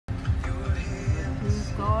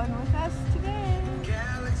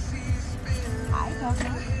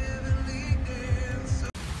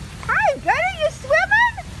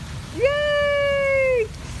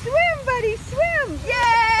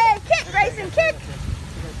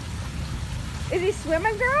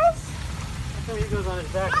swimming, girls? So he goes on his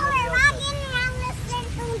back. Oh, we're walking around the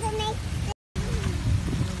circle to make the...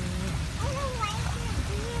 I don't like your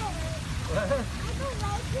beard. What? I don't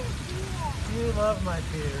like your beard. You love my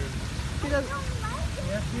beard. She I doesn't. don't like it.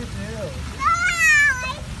 Yes, you do. No, I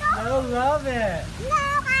don't. I love it. No,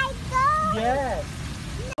 I don't. Yes.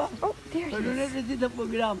 Oh, there she is. Dito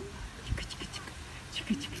program.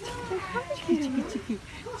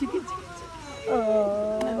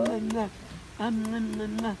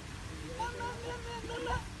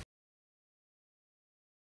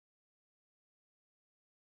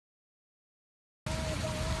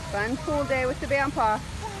 Fun pool day with the grandpa.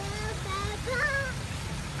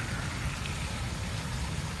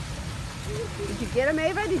 Did you get him,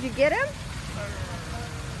 Ava? Did you get him?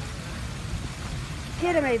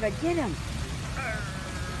 Get him, Ava. Get him.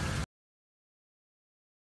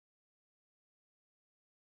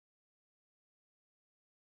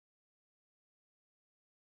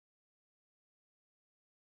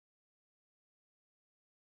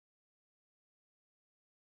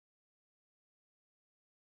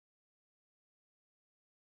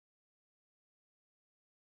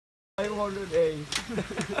 Days.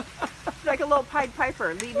 Like a little Pied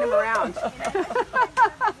Piper leading him around.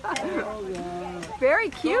 Very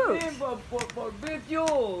cute.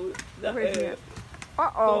 Where's he?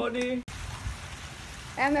 Uh-oh.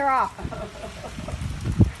 And they're off.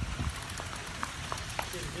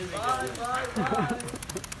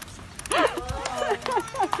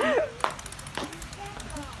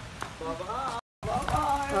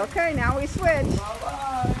 Okay, now we switch.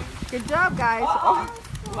 Good job, guys. Oh.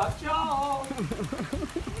 Watch out!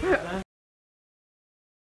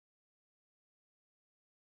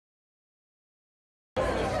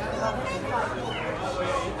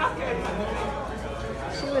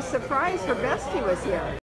 She was surprised her bestie was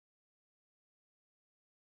here.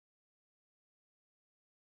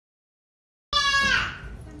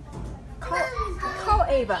 Call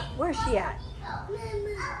Ava. Where's she at?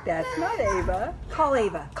 That's not Ava. Call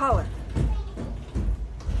Ava. Call her.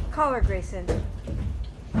 Call her, Grayson.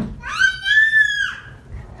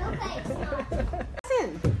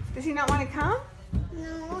 Listen, does he not want to come?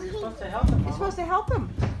 No, You're supposed to help him. You're supposed to help him.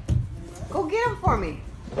 Go get him for me.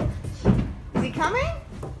 Is he coming?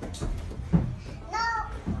 no.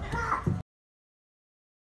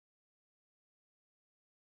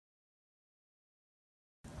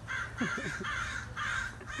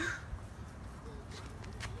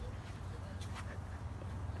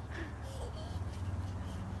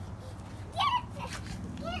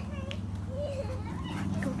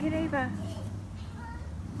 Go get Ava.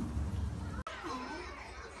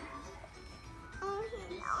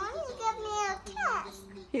 Give me a kiss.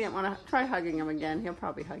 He didn't want to try hugging him again. He'll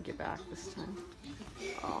probably hug you back this time.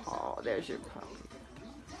 Oh, there's your puppy.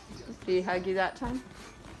 Did he hug you that time?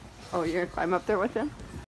 Oh, you're gonna climb up there with him?